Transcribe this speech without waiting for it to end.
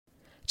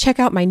Check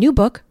out my new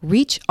book,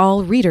 Reach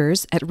All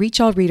Readers, at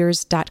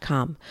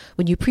reachallreaders.com.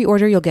 When you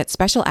pre-order, you'll get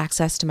special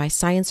access to my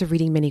Science of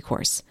Reading mini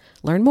course.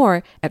 Learn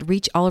more at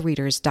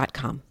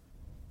reachallreaders.com.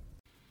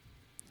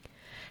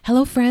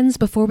 Hello, friends.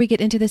 Before we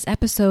get into this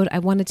episode, I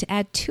wanted to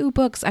add 2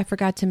 books I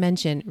forgot to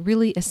mention,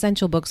 really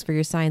essential books for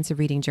your Science of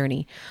Reading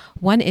journey.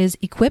 One is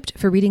Equipped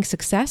for Reading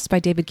Success by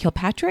David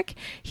Kilpatrick.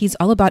 He's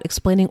all about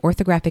explaining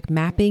orthographic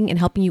mapping and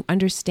helping you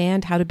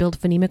understand how to build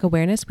phonemic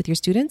awareness with your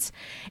students.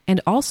 And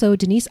also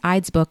Denise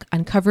Ide's book,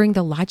 Uncovering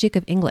the Logic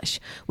of English,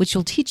 which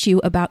will teach you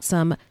about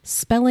some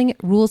spelling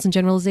rules and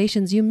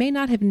generalizations you may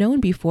not have known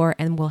before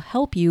and will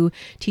help you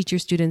teach your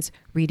students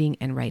reading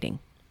and writing.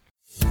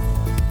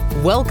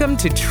 Welcome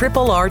to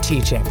Triple R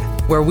Teaching,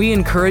 where we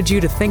encourage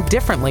you to think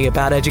differently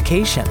about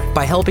education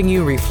by helping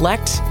you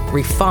reflect,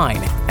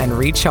 refine, and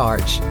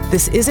recharge.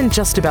 This isn't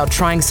just about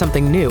trying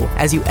something new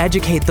as you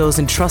educate those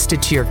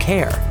entrusted to your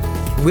care.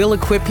 We'll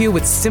equip you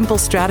with simple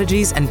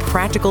strategies and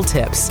practical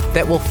tips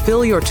that will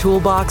fill your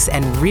toolbox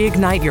and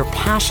reignite your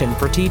passion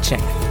for teaching.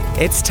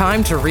 It's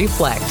time to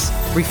reflect,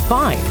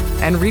 refine,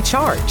 and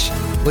recharge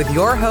with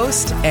your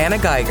host, Anna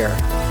Geiger.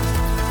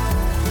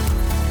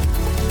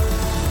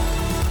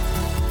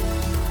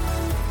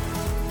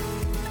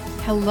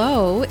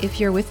 Hello, if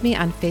you're with me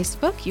on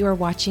Facebook, you are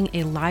watching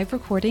a live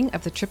recording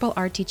of the Triple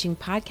R Teaching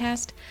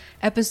Podcast,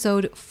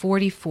 episode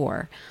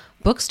 44,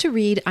 Books to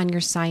Read on Your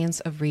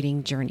Science of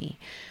Reading Journey.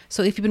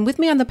 So if you've been with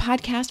me on the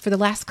podcast for the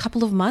last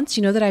couple of months,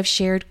 you know that I've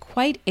shared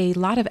quite a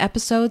lot of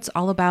episodes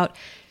all about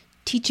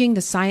teaching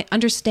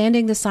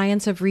understanding the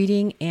science of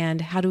reading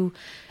and how to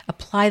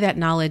apply that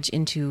knowledge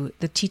into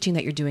the teaching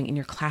that you're doing in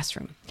your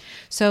classroom.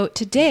 So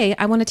today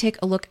I want to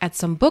take a look at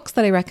some books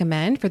that I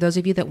recommend for those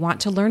of you that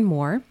want to learn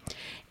more.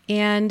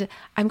 And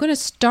I'm going to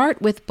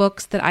start with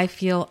books that I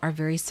feel are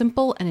very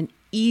simple and an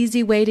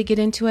easy way to get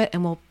into it,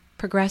 and we'll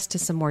progress to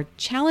some more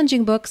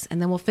challenging books,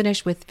 and then we'll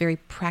finish with very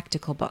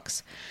practical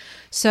books.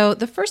 So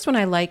the first one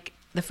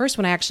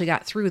I actually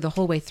got through the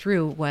whole way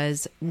through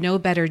was Know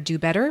Better, Do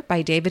Better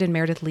by David and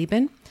Meredith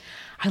Lieben.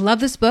 I love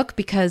this book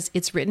because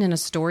it's written in a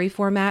story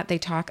format. They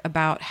talk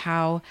about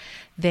how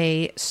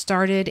they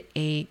started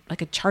a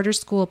charter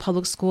school, a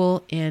public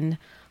school in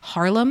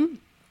Harlem,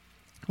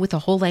 with a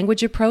whole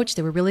language approach.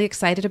 They were really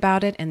excited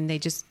about it, and they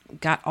just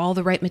got all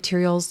the right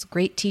materials,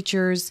 great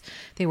teachers.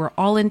 They were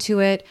all into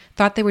it,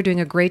 thought they were doing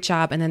a great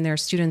job, and then their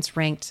students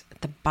ranked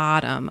at the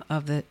bottom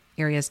of the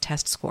area's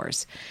test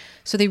scores.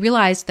 So they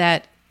realized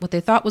that what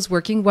they thought was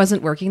working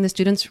wasn't working. The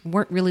students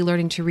weren't really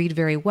learning to read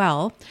very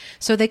well.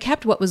 So they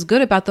kept what was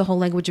good about the whole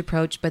language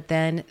approach, but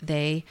then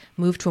they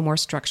moved to a more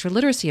structured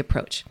literacy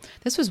approach.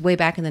 This was way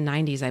back in the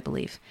 90s, I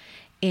believe,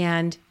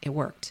 and it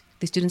worked.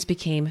 The students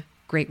became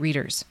great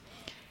readers.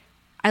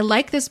 I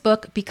like this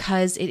book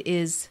because it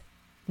is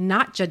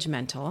not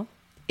judgmental.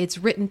 It's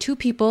written to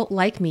people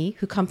like me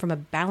who come from a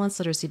balanced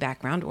literacy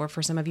background, or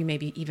for some of you,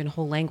 maybe even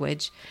whole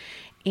language.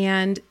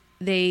 And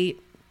they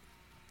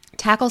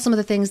tackle some of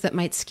the things that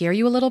might scare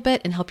you a little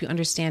bit and help you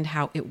understand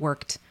how it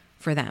worked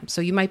for them.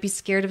 So you might be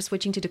scared of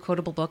switching to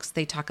decodable books.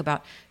 They talk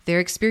about their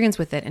experience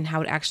with it and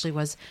how it actually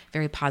was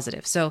very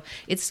positive. So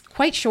it's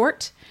quite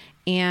short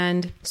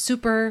and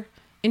super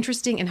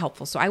interesting and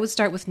helpful. So I would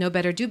start with Know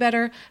Better, Do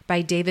Better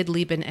by David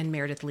Lieben and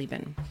Meredith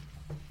Lieben.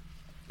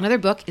 Another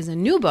book is a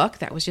new book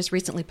that was just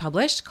recently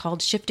published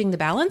called Shifting the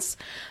Balance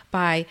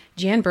by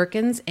Jan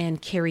Berkens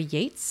and Carrie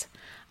Yates.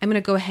 I'm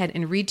going to go ahead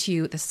and read to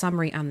you the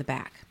summary on the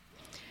back.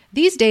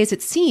 These days,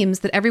 it seems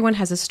that everyone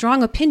has a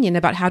strong opinion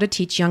about how to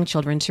teach young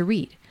children to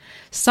read.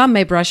 Some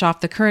may brush off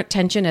the current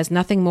tension as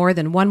nothing more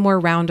than one more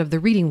round of the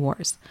reading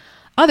wars.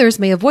 Others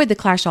may avoid the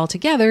clash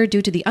altogether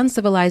due to the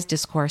uncivilized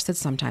discourse that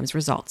sometimes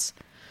results.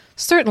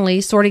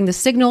 Certainly, sorting the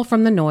signal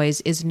from the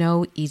noise is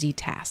no easy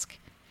task.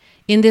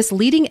 In this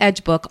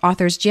leading-edge book,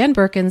 authors Jan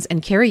Berkens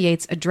and Carrie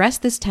Yates address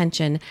this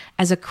tension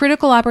as a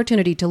critical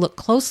opportunity to look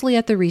closely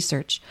at the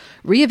research,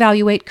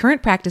 reevaluate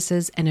current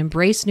practices, and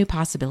embrace new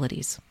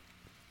possibilities.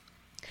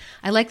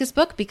 I like this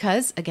book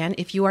because, again,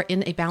 if you are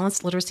in a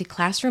balanced literacy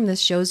classroom,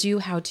 this shows you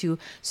how to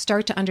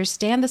start to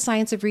understand the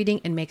science of reading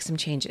and make some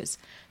changes.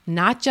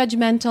 Not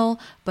judgmental,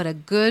 but a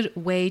good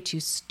way to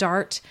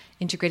start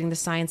integrating the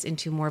science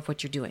into more of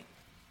what you're doing.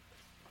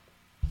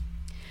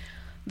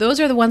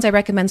 Those are the ones I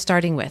recommend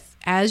starting with.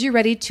 As you're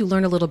ready to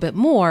learn a little bit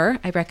more,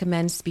 I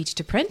recommend Speech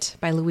to Print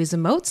by Louisa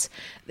Moats.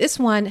 This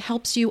one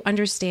helps you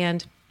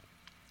understand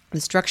the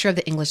structure of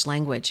the English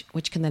language,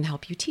 which can then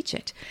help you teach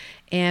it.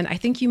 And I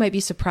think you might be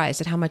surprised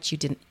at how much you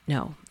didn't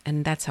know.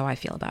 And that's how I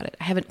feel about it.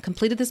 I haven't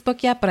completed this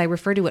book yet, but I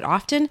refer to it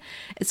often.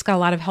 It's got a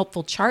lot of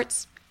helpful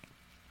charts.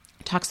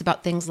 It talks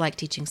about things like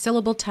teaching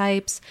syllable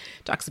types,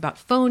 talks about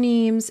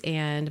phonemes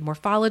and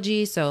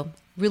morphology. So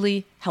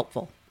really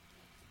helpful.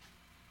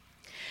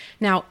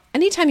 Now,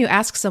 anytime you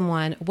ask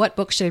someone, what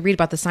book should I read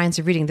about the science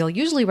of reading, they'll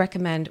usually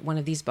recommend one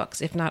of these books,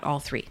 if not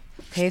all 3.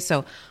 Okay,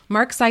 so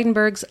Mark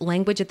Seidenberg's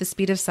Language at the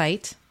Speed of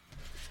Sight,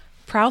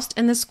 Proust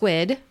and the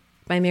Squid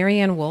by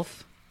Marianne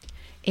Wolf,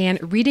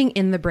 and Reading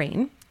in the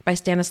Brain by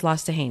Stanislaw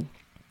Stehane.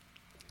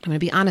 I'm going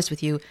to be honest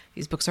with you,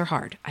 these books are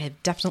hard. I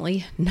have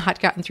definitely not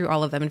gotten through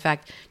all of them. In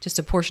fact, just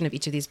a portion of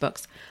each of these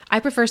books. I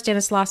prefer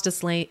Stanislaus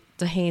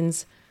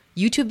Dehaene's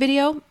YouTube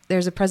video.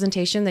 There's a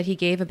presentation that he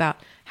gave about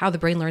how the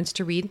brain learns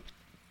to read.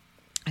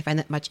 I find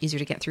that much easier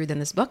to get through than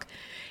this book.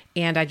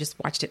 And I just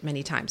watched it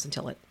many times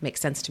until it makes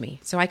sense to me.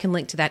 So I can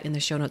link to that in the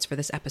show notes for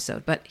this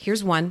episode. But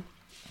here's one.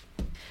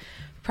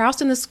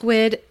 Proust and the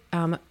Squid.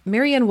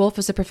 Marianne Wolf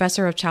is a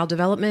professor of child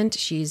development.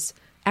 She's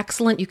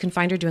excellent. You can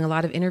find her doing a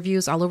lot of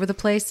interviews all over the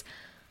place.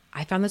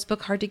 I found this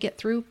book hard to get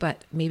through,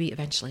 but maybe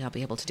eventually I'll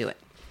be able to do it.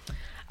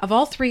 Of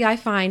all three, I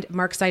find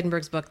Mark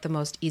Seidenberg's book the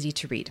most easy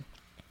to read.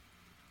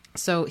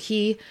 So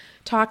he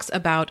talks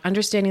about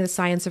understanding the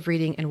science of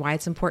reading and why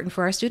it's important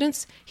for our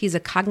students. He's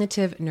a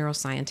cognitive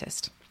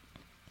neuroscientist.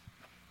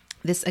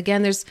 This,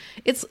 again,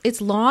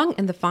 it's long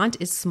and the font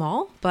is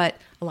small, but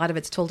a lot of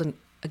it's told in,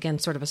 again,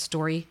 sort of a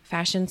story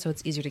fashion, so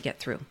it's easier to get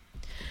through.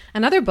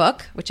 Another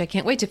book, which I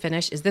can't wait to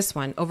finish, is this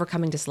one,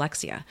 Overcoming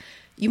Dyslexia.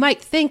 You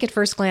might think at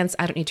first glance,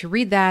 I don't need to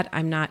read that.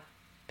 I'm not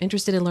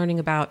interested in learning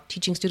about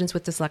teaching students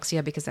with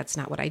dyslexia because that's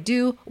not what I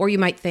do. Or you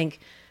might think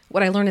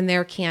what I learn in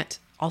there can't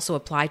also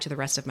apply to the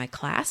rest of my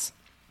class.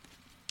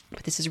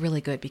 But this is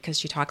really good because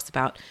she talks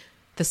about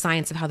the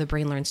science of how the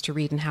brain learns to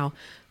read and how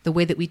the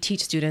way that we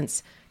teach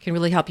students can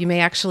really help. You may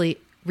actually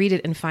read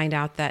it and find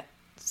out that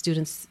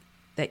students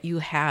that you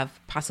have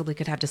possibly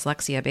could have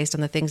dyslexia based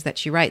on the things that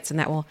she writes, and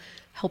that will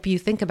help you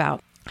think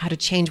about how to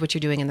change what you're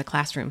doing in the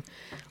classroom.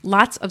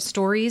 Lots of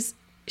stories.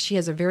 She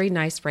has a very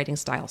nice writing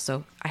style,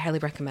 so I highly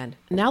recommend.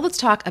 Now let's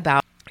talk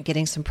about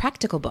getting some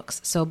practical books.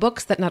 So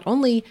books that not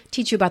only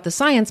teach you about the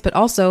science, but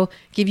also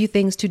give you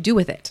things to do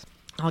with it.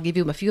 I'll give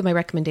you a few of my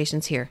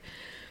recommendations here.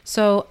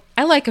 So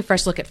I like A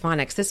Fresh Look at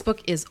Phonics. This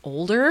book is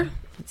older.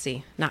 Let's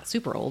see, not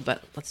super old,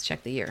 but let's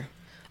check the year.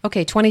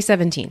 Okay,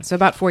 2017, so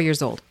about 4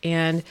 years old.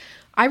 And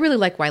I really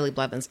like Wiley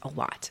Blevins a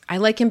lot. I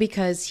like him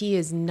because he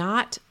is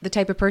not the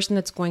type of person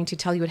that's going to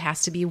tell you it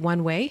has to be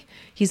one way.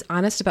 He's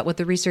honest about what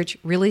the research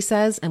really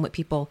says and what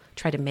people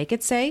try to make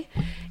it say.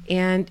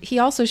 And he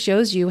also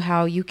shows you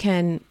how you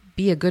can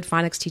be a good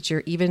phonics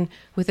teacher even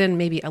within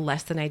maybe a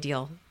less than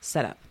ideal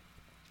setup.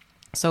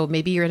 So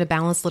maybe you're in a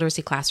balanced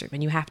literacy classroom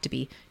and you have to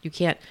be. You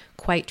can't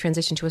quite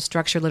transition to a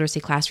structured literacy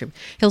classroom.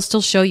 He'll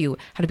still show you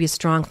how to be a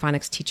strong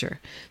phonics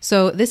teacher.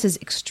 So this is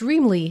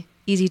extremely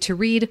easy to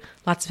read,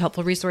 lots of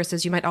helpful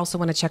resources. You might also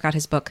want to check out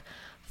his book,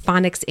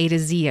 Phonics A to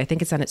Z. I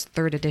think it's on its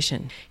 3rd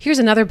edition. Here's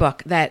another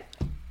book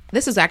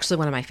this is actually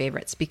one of my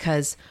favorites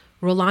because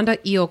Rolanda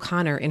E.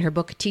 O'Connor, in her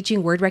book,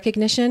 Teaching Word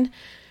Recognition,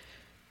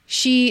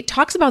 she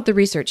talks about the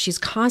research. She's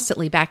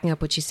constantly backing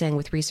up what she's saying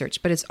with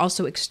research, but it's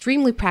also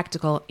extremely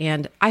practical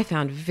and I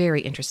found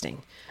very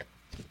interesting.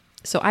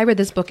 So I read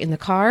this book in the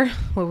car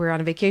when we were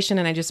on a vacation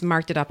and I just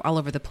marked it up all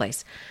over the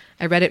place.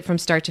 I read it from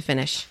start to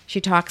finish.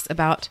 She talks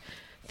about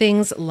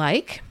things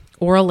like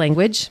oral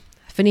language,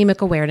 phonemic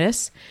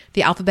awareness,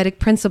 the alphabetic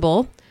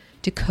principle,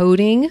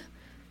 decoding,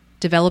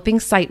 developing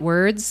sight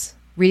words,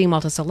 reading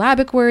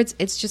multisyllabic words.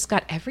 It's just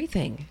got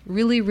everything.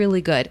 Really,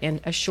 really good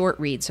and a short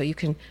read, so you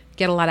can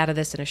get a lot out of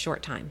this in a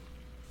short time.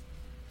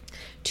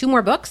 2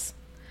 more books.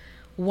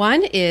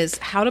 One is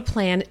How to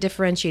Plan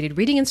Differentiated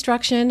Reading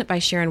Instruction by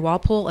Sharon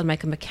Walpole and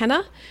Micah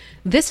McKenna.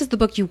 This is the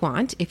book you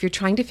want if you're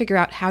trying to figure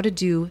out how to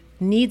do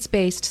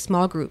needs-based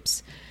small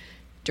groups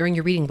during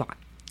your reading block.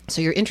 So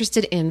you're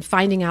interested in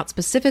finding out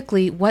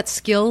specifically what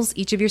skills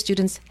each of your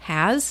students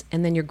has,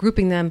 and then you're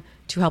grouping them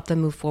to help them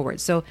move forward.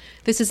 So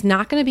this is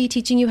not going to be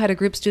teaching you how to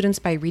group students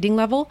by reading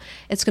level.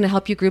 It's going to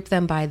help you group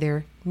them by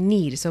their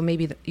need. So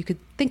maybe you could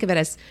think of it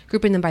as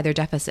grouping them by their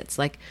deficits,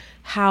 like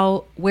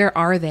where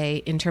are they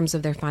in terms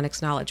of their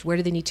phonics knowledge? Where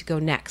do they need to go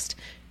next?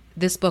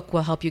 This book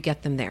will help you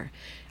get them there.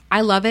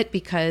 I love it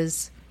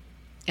because,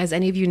 as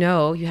any of you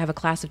know, you have a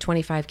class of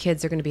 25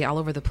 kids. They're going to be all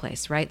over the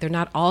place, right? They're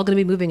not all going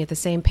to be moving at the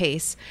same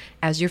pace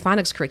as your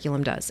phonics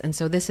curriculum does. And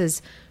so this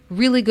is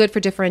really good for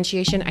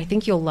differentiation. I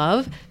think you'll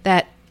love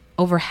that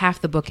over half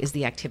the book is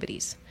the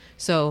activities.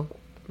 So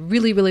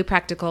really, really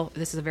practical.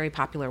 This is a very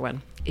popular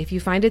one. If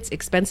you find it's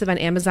expensive on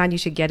Amazon, you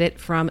should get it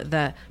from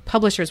the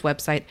publisher's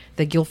website,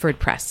 the Guilford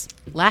Press.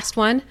 Last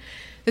one.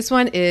 This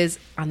one is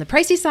on the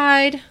pricey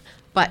side,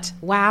 but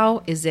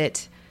wow, is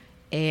it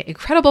an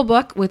incredible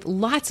book with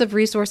lots of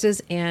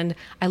resources. And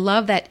I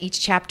love that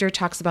each chapter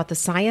talks about the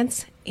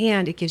science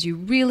and it gives you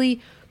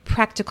really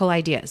practical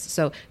ideas.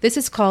 So this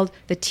is called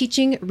the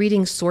Teaching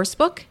Reading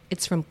Sourcebook.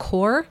 It's from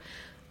CORE.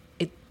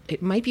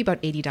 It might be about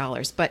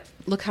 $80, but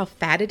look how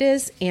fat it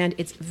is, and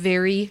it's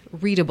very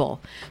readable.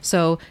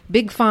 So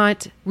big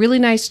font, really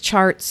nice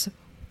charts,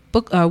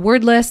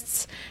 word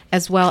lists,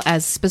 as well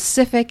as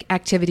specific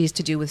activities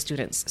to do with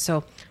students.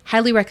 So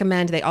highly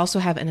recommend. They also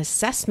have an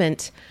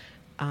assessment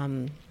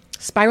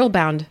spiral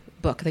bound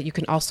book that you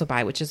can also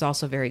buy, which is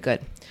also very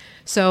good.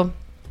 So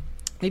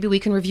maybe we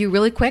can review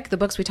really quick the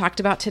books we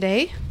talked about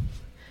today.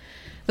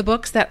 The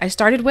books that I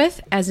started with,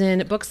 as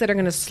in books that are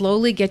going to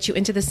slowly get you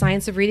into the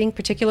science of reading,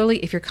 particularly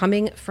if you're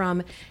coming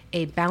from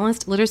a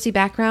balanced literacy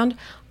background,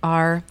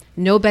 are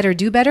Know Better,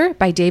 Do Better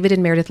by David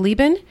and Meredith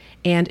Lieben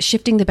and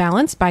Shifting the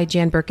Balance by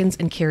Jan Berkins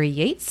and Carrie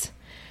Yates.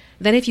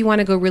 Then if you want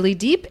to go really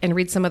deep and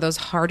read some of those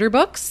harder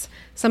books,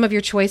 some of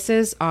your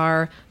choices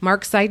are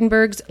Mark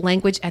Seidenberg's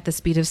Language at the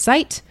Speed of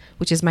Sight,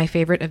 which is my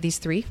favorite of these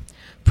three,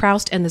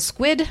 Proust and the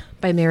Squid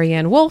by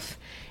Marianne Wolf,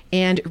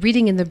 and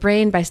Reading in the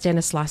Brain by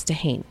Stanislas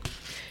Dehaene.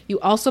 You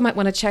also might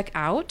want to check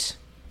out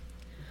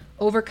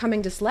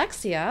Overcoming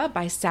Dyslexia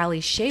by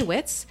Sally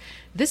Shaywitz.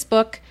 This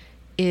book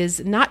is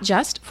not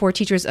just for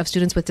teachers of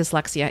students with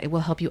dyslexia. It will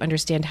help you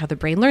understand how the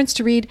brain learns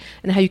to read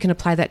and how you can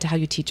apply that to how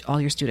you teach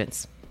all your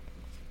students.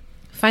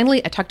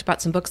 Finally, I talked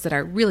about some books that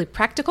are really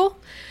practical.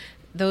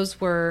 Those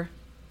were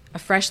A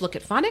Fresh Look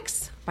at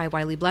Phonics by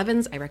Wiley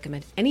Blevins. I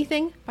recommend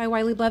anything by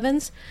Wiley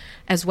Blevins,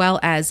 as well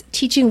as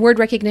Teaching Word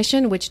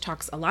Recognition, which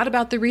talks a lot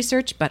about the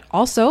research, but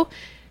also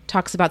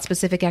talks about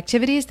specific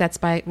activities. That's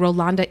by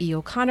Rolanda E.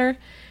 O'Connor.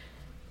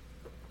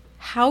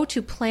 How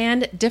to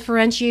Plan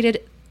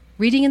Differentiated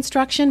Reading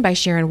Instruction by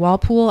Sharon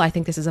Walpool. I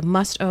think this is a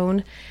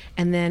must-own.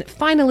 And then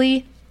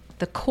finally,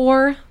 the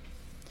Core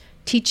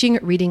Teaching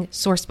Reading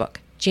Sourcebook,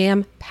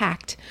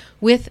 jam-packed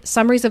with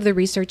summaries of the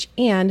research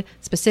and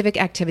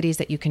specific activities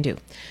that you can do.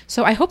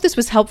 So I hope this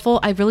was helpful.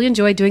 I really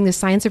enjoyed doing the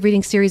Science of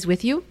Reading series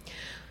with you.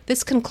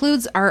 This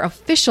concludes our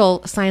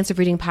official Science of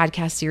Reading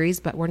podcast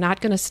series, but we're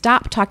not going to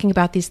stop talking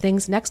about these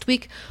things. Next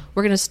week,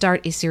 we're going to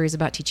start a series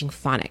about teaching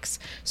phonics.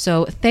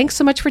 So thanks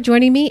so much for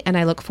joining me, and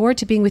I look forward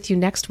to being with you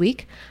next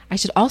week. I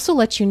should also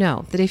let you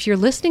know that if you're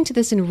listening to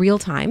this in real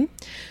time,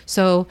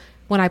 so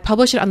when I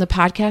publish it on the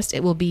podcast,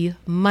 it will be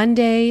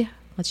Monday.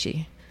 Let's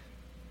see.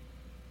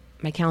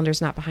 My calendar's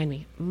not behind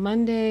me.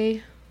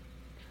 Monday,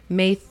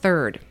 May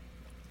 3rd.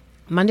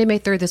 Monday, May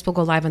 3rd, this will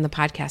go live on the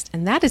podcast.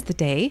 And that is the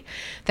day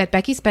that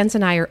Becky Spence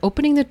and I are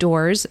opening the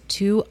doors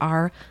to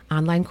our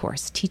online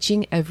course,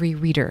 Teaching Every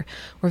Reader.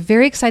 We're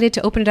very excited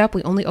to open it up.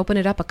 We only open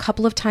it up a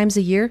couple of times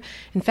a year.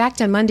 In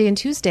fact, on Monday and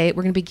Tuesday,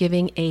 we're going to be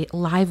giving a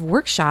live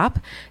workshop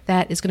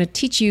that is going to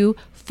teach you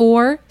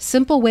 4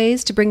 simple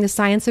ways to bring the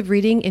science of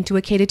reading into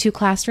a K-2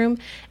 classroom.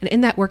 And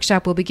in that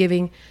workshop, we'll be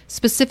giving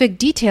specific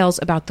details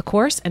about the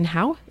course and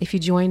how, if you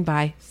join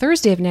by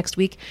Thursday of next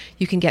week,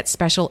 you can get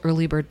special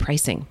early bird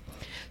pricing.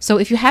 So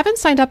if you haven't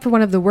signed up for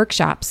one of the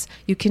workshops,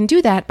 you can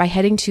do that by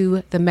heading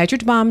to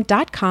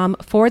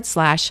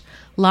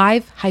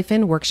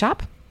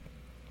themeasuredmom.com/live-workshop.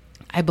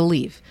 I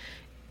believe.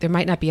 There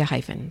might not be a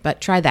hyphen,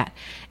 but try that.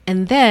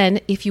 And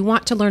then if you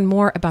want to learn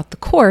more about the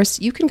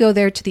course, you can go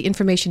there to the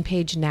information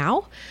page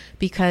now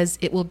because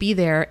it will be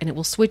there and it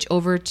will switch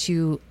over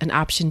to an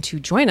option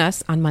to join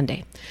us on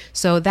Monday.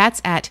 So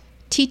that's at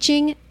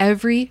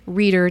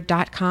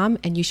teachingeveryreader.com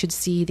and you should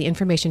see the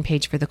information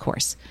page for the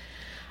course.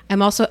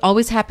 I'm also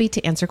always happy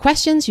to answer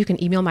questions. You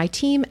can email my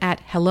team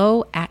at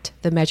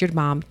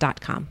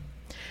hello@themeasuredmom.com.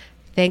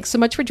 Thanks so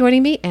much for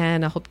joining me,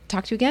 and I hope to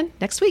talk to you again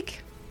next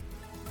week.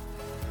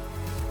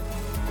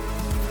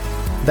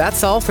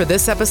 That's all for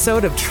this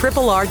episode of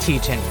Triple R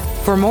Teaching.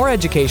 For more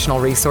educational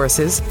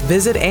resources,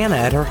 visit Anna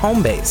at her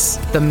home base,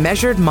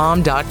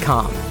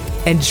 themeasuredmom.com,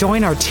 and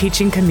join our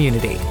teaching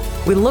community.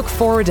 We look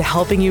forward to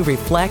helping you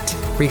reflect,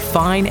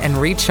 refine, and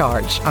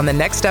recharge on the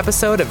next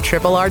episode of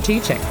Triple R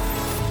Teaching.